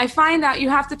I find out you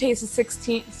have to pace a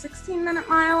 16-minute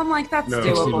mile. I'm like, that's No,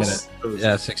 16 doable. minutes. It was-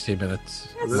 Yeah, 16 minutes.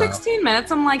 It's Wow. 16 minutes.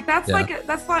 I'm like, that's Yeah. like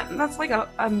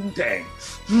a Dang.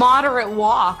 moderate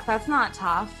walk. That's not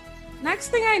tough. Next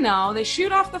thing I know, they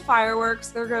shoot off the fireworks.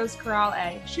 There goes Corral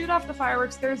A. Shoot off the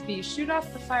fireworks. There's B. Shoot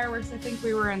off the fireworks. I think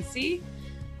we were in C.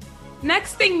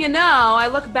 Next thing you know, I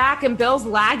look back and Bill's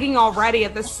lagging already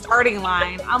at the starting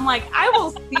line. I'm like, I will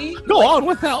see. Go on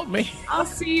without me. I'll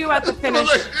see you at the finish.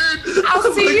 I'll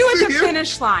see you at the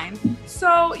finish line.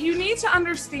 So you need to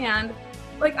understand,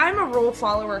 like, I'm a rule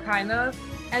follower kind of,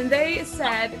 and they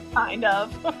said Kind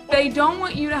of. they don't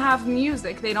want you to have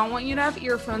music. They don't want you to have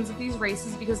earphones at these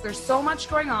races because there's so much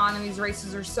going on and these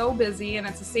races are so busy and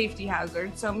it's a safety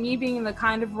hazard. So me being the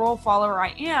kind of rule follower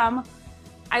I am,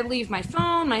 I leave my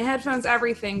phone, my headphones,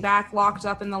 everything back locked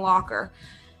up in the locker.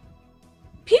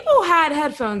 People had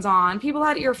headphones on. People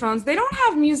had earphones. They don't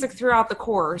have music throughout the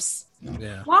course.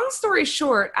 Yeah. Long story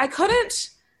short, I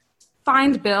couldn't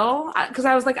find Bill because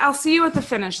I was like, I'll see you at the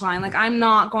finish line. Like, I'm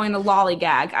not going to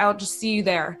lollygag. I'll just see you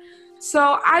there.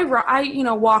 So I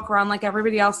walk around like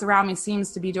everybody else around me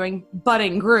seems to be doing, but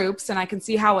in groups, and I can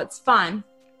see how it's fun.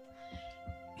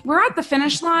 We're at the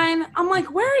finish line. I'm like,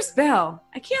 where's Bill?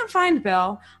 I can't find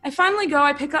Bill. I finally go.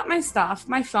 I pick up my stuff,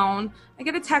 my phone. I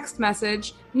get a text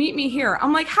message, meet me here.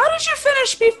 I'm like, how did you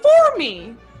finish before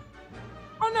me?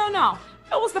 Oh, no.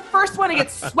 Bill was the first one to get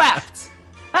swept.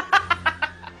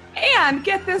 And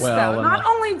get this though, not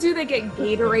only do they get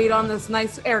Gatorade on this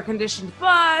nice air-conditioned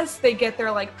bus, they get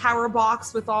their like power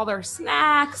box with all their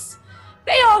snacks.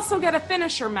 They also get a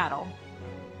finisher medal.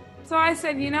 So I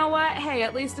said, you know what? Hey,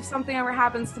 at least if something ever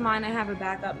happens to mine, I have a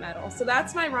backup medal. So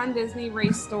that's my Run Disney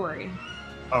race story.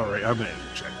 All right, I'm going to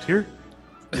interject here.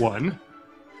 One,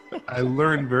 I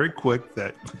learned very quick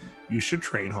that you should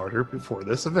train harder before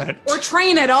this event. Or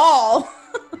train at all.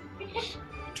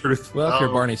 Truth. Well, if you're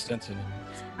Barney Stinson.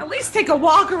 At least take a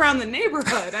walk around the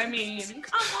neighborhood. I mean,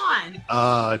 come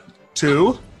on.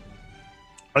 Two,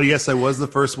 oh yes, I was the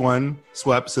first one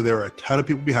swept, so there were a ton of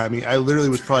people behind me. I literally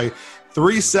was probably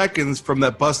 3 seconds from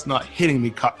that bus not hitting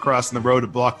me crossing the road to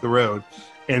block the road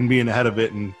and being ahead of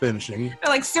it and finishing.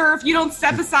 They're like, sir, if you don't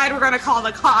step aside, we're going to call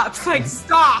the cops. Like,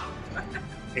 stop.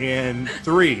 And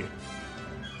 3,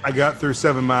 I got through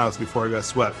 7 miles before I got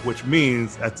swept, which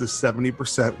means that's a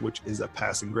 70%, which is a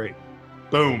passing grade.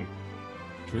 Boom.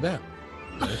 True that.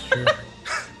 That's true.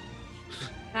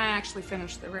 I actually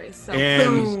finished the race. So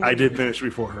And boom. I did finish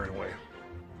before her in a way.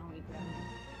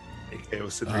 It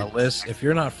was Liz, if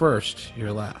you're not first,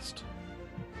 you're last.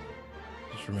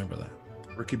 Just remember that.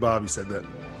 Ricky Bobby said that.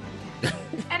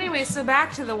 Anyway, so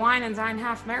back to the Wine and Dine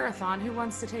Half Marathon. Who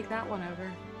wants to take that one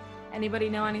over? Anybody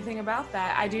know anything about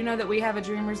that? I do know that we have a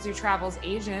Dreamers Do Travels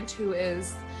agent who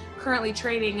is currently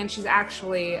training, and she's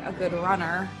actually a good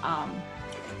runner.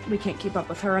 We can't keep up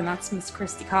with her, and that's Miss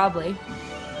Christy Cobley.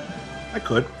 I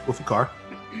could with a car.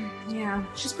 Yeah,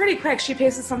 she's pretty quick. She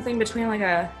paces something between like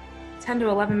a 10 to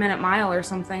 11 minute mile or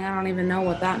something. I don't even know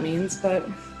what that means, but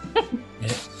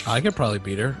Yeah, I could probably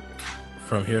beat her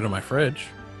from here to my fridge.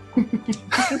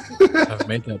 I've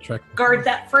made that trek. guard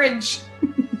that fridge.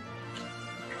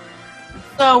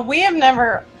 So we have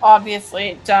never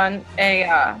obviously done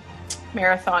a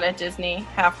marathon at Disney,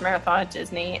 half marathon at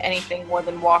Disney, anything more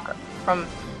than walk from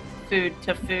food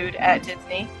to food at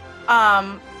Disney.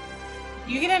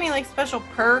 Do you get any like special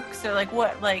perks or like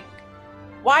what, like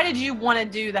why did you want to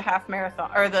do the half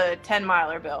marathon or the 10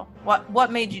 miler, Bill?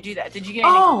 What made you do that? Did you get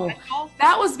anything special?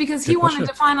 That was because he wanted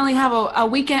to finally have a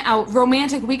weekend, a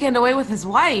romantic weekend away with his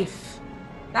wife.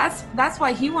 That's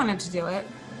why he wanted to do it.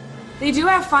 They do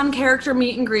have fun character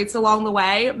meet and greets along the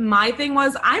way. My thing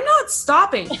was, I'm not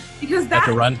stopping because Have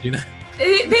to run, do that.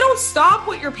 they don't stop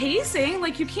what you're pacing.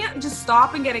 Like, you can't just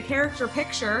stop and get a character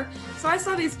picture. So I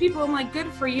saw these people. I'm like,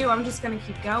 good for you. I'm just going to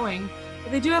keep going.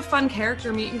 But they do have fun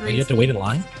character meet and greets. You have to wait in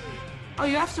line? Oh,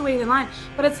 you have to wait in line.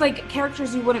 But it's like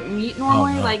characters you wouldn't meet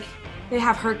normally. Oh, no. Like, they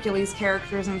have Hercules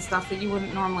characters and stuff that you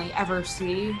wouldn't normally ever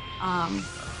see.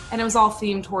 And it was all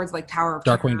themed towards like Tower of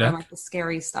Darkwing Terror Duck? and like the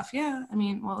scary stuff. Yeah, I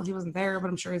mean, well, he wasn't there, but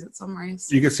I'm sure he's at some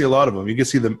race. You can see a lot of them. You can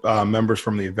see the members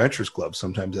from the Adventures Club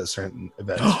sometimes at certain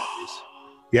events.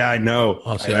 Yeah, I know.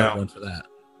 Oh, see, I I'm know. going for that.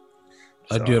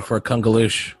 I'd do it for a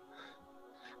Kungaloosh.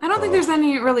 I don't think there's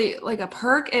any really like a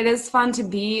perk. It is fun to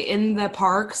be in the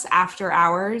parks after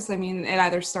hours. I mean, it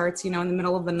either starts, in the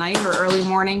middle of the night or early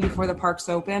morning before the parks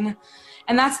open.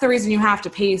 And that's the reason you have to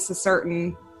pace a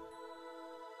certain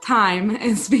time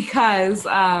is because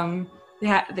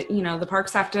the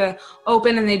parks have to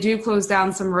open, and they do close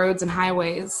down some roads and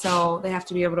highways, so they have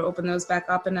to be able to open those back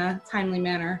up in a timely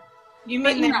manner. You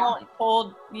mean they won't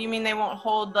hold? You mean they won't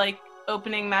hold like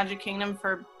opening Magic Kingdom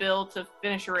for Bill to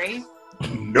finish a race?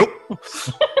 Nope.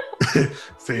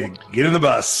 Say, get in the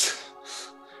bus.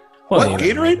 Well, What,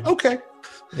 Gatorade? Okay.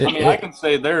 I mean, I can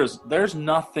say there's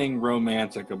nothing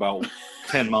romantic about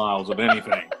 10 miles of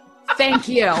anything. Thank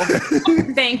you.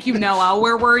 Thank you, Noah.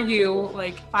 Where were you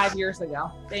like 5 years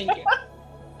ago? Thank you.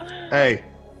 Hey,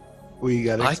 we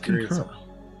got I experience. concur.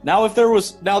 Now, if there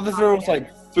was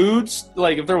like foods,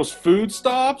 like if there was food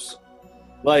stops,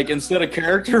 like instead of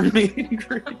character meet and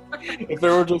greet, if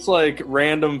there were just like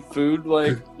random food,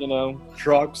 like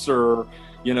trucks or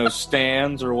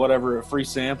stands or whatever, free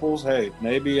samples, hey,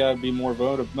 maybe I'd be more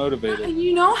motivated.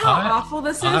 You know how awful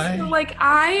this is?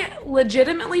 I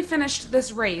legitimately finished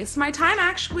this race. My time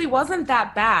actually wasn't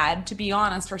that bad, to be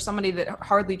honest, for somebody that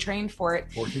hardly trained for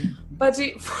it. 14? But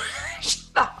shut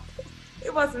up.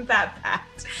 It wasn't that bad.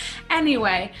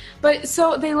 Anyway, but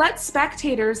so they let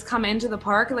spectators come into the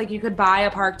park. Like, you could buy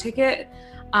a park ticket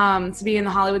to be in the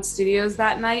Hollywood Studios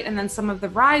that night, and then some of the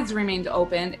rides remained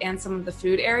open and some of the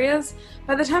food areas.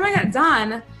 By the time I got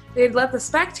done, they'd let the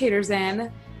spectators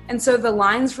in, and so the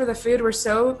lines for the food were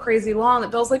so crazy long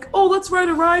that Bill's like, oh, let's ride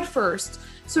a ride first.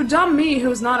 So dumb me,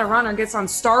 who's not a runner, gets on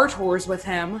Star Tours with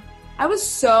him. I was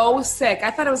so sick. I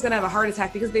thought I was going to have a heart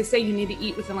attack because they say you need to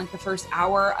eat within like the first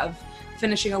hour of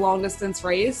finishing a long distance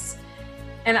race.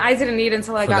 And I didn't eat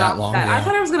until I got off that. Yeah. I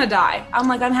thought I was going to die. I'm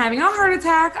like, I'm having a heart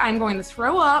attack. I'm going to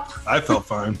throw up. I felt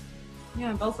fine.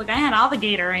 Yeah, Bill's like, I had all the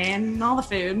Gatorade and all the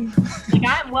food. Like,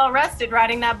 I'm well rested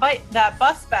riding that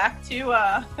bus back to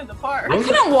the park. I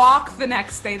couldn't walk the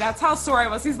next day. That's how sore I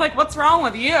was. He's like, what's wrong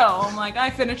with you? I'm like, I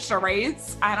finished a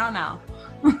race. I don't know.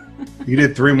 You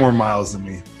did 3 more miles than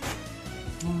me.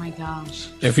 Oh my gosh.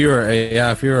 If you were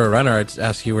a runner, I'd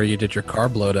ask you where you did your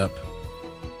carb load up.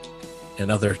 In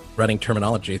other running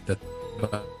terminology, but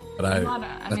I'm not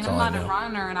a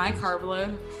runner and I carb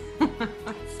load.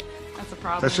 That's a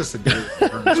problem. That's just a day.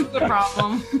 That's a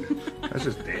problem. That's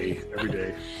just day, every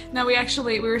day. No,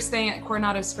 we were staying at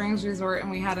Coronado Springs Resort and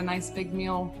we had a nice big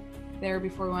meal there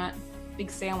before we went.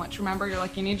 Big sandwich. Remember, you're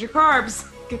like, you need your carbs.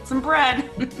 Get some bread.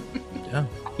 Yeah,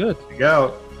 good. You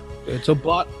go. Good. So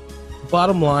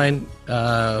bottom line,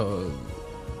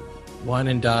 Wine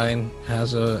and Dine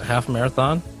has a half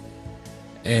marathon.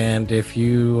 And if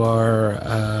you are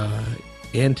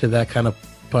into that kind of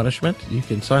punishment, you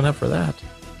can sign up for that.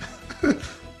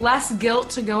 Less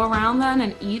guilt to go around then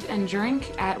and eat and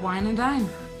drink at Wine and Dine.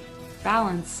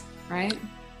 Balance, right?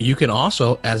 You can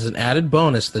also, as an added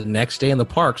bonus, the next day in the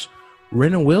parks,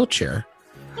 rent a wheelchair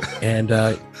and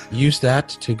use that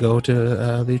to go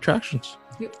to the attractions.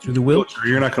 Through the wheelchair.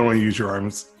 You're not going to want to use your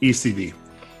arms. ECV.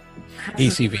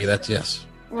 ECV, that's yes.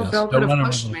 Well, yes. Bill could have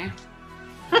pushed me.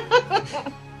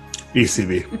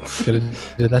 ECV. Could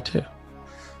have did that too.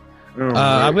 Oh,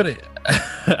 I'm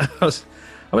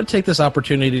gonna take this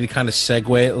opportunity to kind of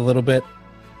segue a little bit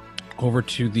over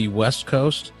to the West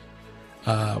Coast,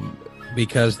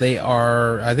 because they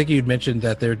are. I think you'd mentioned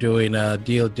that they're doing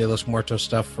Dia de los Muertos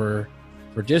stuff for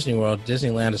Disney World.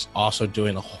 Disneyland is also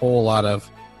doing a whole lot of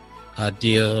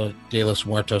Dia de los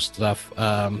Muertos stuff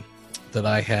that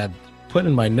I had put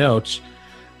in my notes.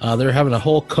 They're having a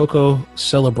whole Coco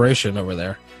celebration over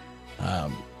there.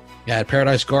 At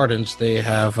Paradise Gardens, they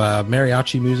have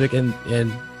mariachi music, and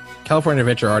California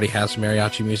Adventure already has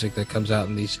mariachi music that comes out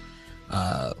in these.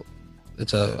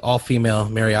 It's a all-female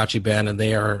mariachi band, and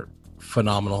they are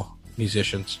phenomenal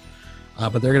musicians.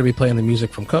 But they're going to be playing the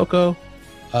music from Coco.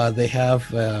 They have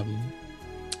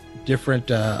different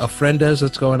ofrendas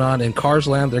that's going on. In Cars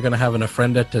Land, they're going to have an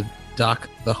ofrenda to Doc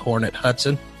the Hornet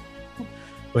Hudson,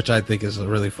 which I think is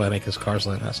really funny because Cars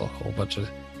Land has a whole bunch of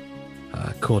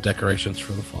cool decorations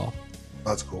for the fall.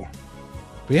 That's cool.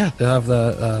 But yeah, they have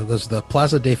there's the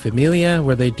Plaza de Familia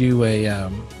where they do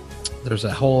there's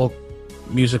a whole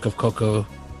music of Coco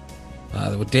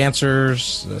with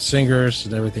dancers, singers,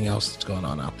 and everything else that's going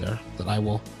on out there that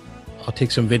I'll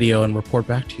take some video and report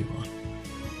back to you on.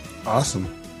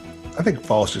 Awesome. I think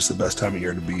fall is just the best time of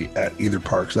year to be at either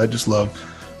park. 'Cause I just love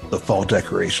the fall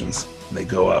decorations. They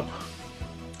go up.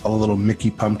 All the little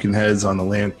Mickey pumpkin heads on the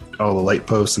lamp, all the light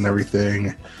posts and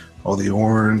everything, all the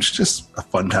orange, just a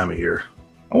fun time of year.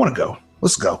 I want to go.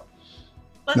 Let's go.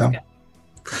 Let's go.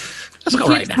 Let's go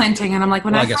right now. Planting, and I'm like,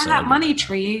 when Well, I I guess find I that would. money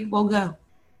tree, we'll go.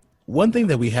 One thing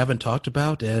that we haven't talked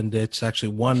about, and it's actually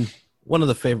one of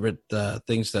the favorite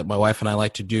things that my wife and I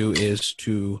like to do, is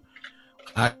to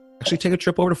actually take a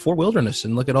trip over to Fort Wilderness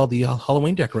and look at all the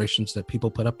Halloween decorations that people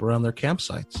put up around their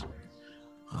campsites.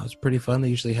 It's pretty fun. They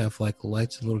usually have like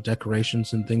lights and little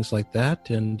decorations and things like that.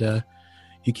 And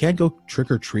you can go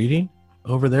trick-or-treating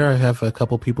over there. I have a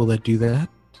couple people that do that.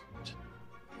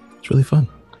 It's really fun.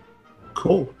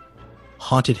 Cool.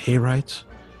 Haunted hayrides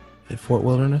at Fort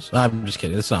Wilderness. I'm just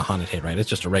kidding. It's not a haunted hayride. It's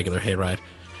just a regular hayride.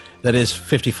 That is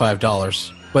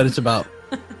 $55, but it's about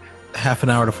half an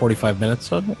hour to 45 minutes,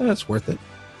 so that's worth it.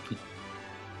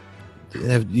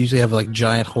 They usually have like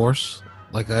giant horse.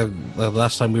 Like the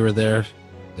last time we were there,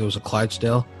 it was a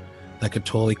Clydesdale that could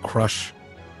totally crush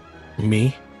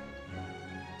me,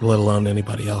 let alone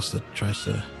anybody else that tries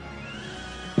to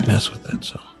mess with it.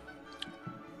 So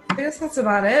I guess that's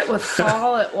about it with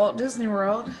fall at Walt Disney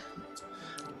World.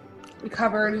 We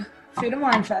covered Food and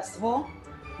Wine Festival,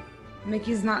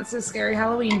 Mickey's Not So Scary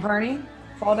Halloween Party,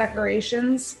 fall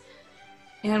decorations,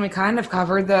 and we kind of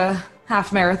covered the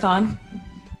half marathon.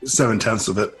 7/10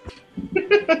 of it.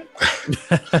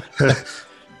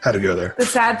 Had to go there. The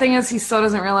sad thing is he still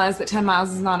doesn't realize that 10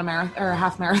 miles is not a marathon or a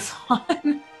half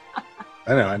marathon.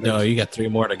 I know. no, you got 3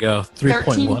 more to go.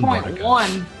 3.1 more to go.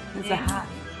 13.1 is a half.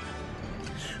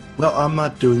 Well, I'm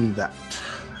not doing that.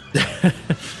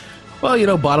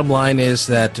 Well, bottom line is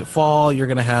that fall, you're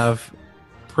going to have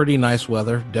pretty nice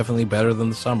weather, definitely better than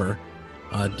the summer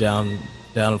down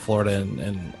in Florida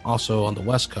and also on the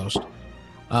West Coast.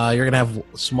 You're going to have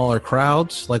smaller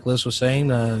crowds, like Liz was saying.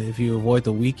 If you avoid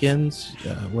the weekends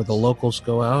where the locals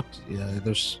go out,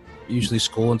 there's usually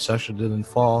school in session in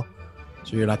fall,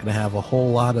 so you're not going to have a whole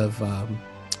lot of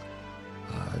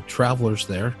travelers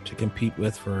there to compete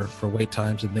with for wait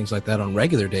times and things like that on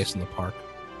regular days in the park.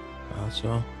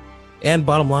 So And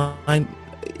bottom line,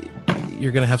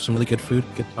 you're going to have some really good food,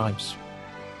 good times.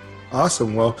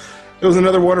 Awesome. Well, it was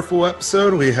another wonderful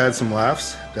episode. We had some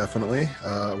laughs, definitely.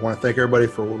 I want to thank everybody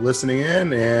for listening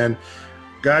in. And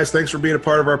guys, thanks for being a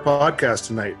part of our podcast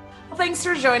tonight. Well, thanks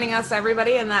for joining us,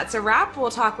 everybody. And that's a wrap.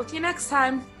 We'll talk with you next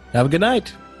time. Have a good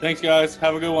night. Thanks, guys.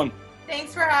 Have a good one.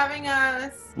 Thanks for having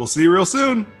us. We'll see you real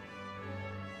soon.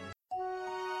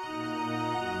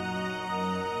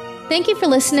 Thank you for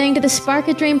listening to the Spark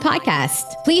a Dream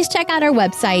podcast. Please check out our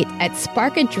website at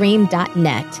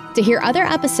sparkadream.net to hear other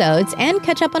episodes and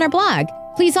catch up on our blog.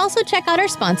 Please also check out our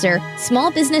sponsor,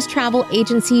 small business travel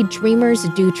agency Dreamers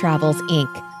Do Travels,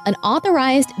 Inc., an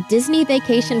authorized Disney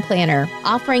vacation planner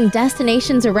offering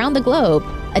destinations around the globe.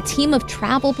 A team of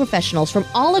travel professionals from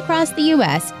all across the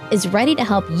U.S. is ready to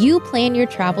help you plan your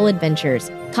travel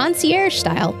adventures, concierge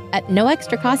style, at no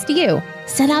extra cost to you.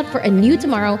 Set out for a new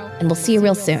tomorrow, and we'll see you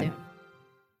real soon.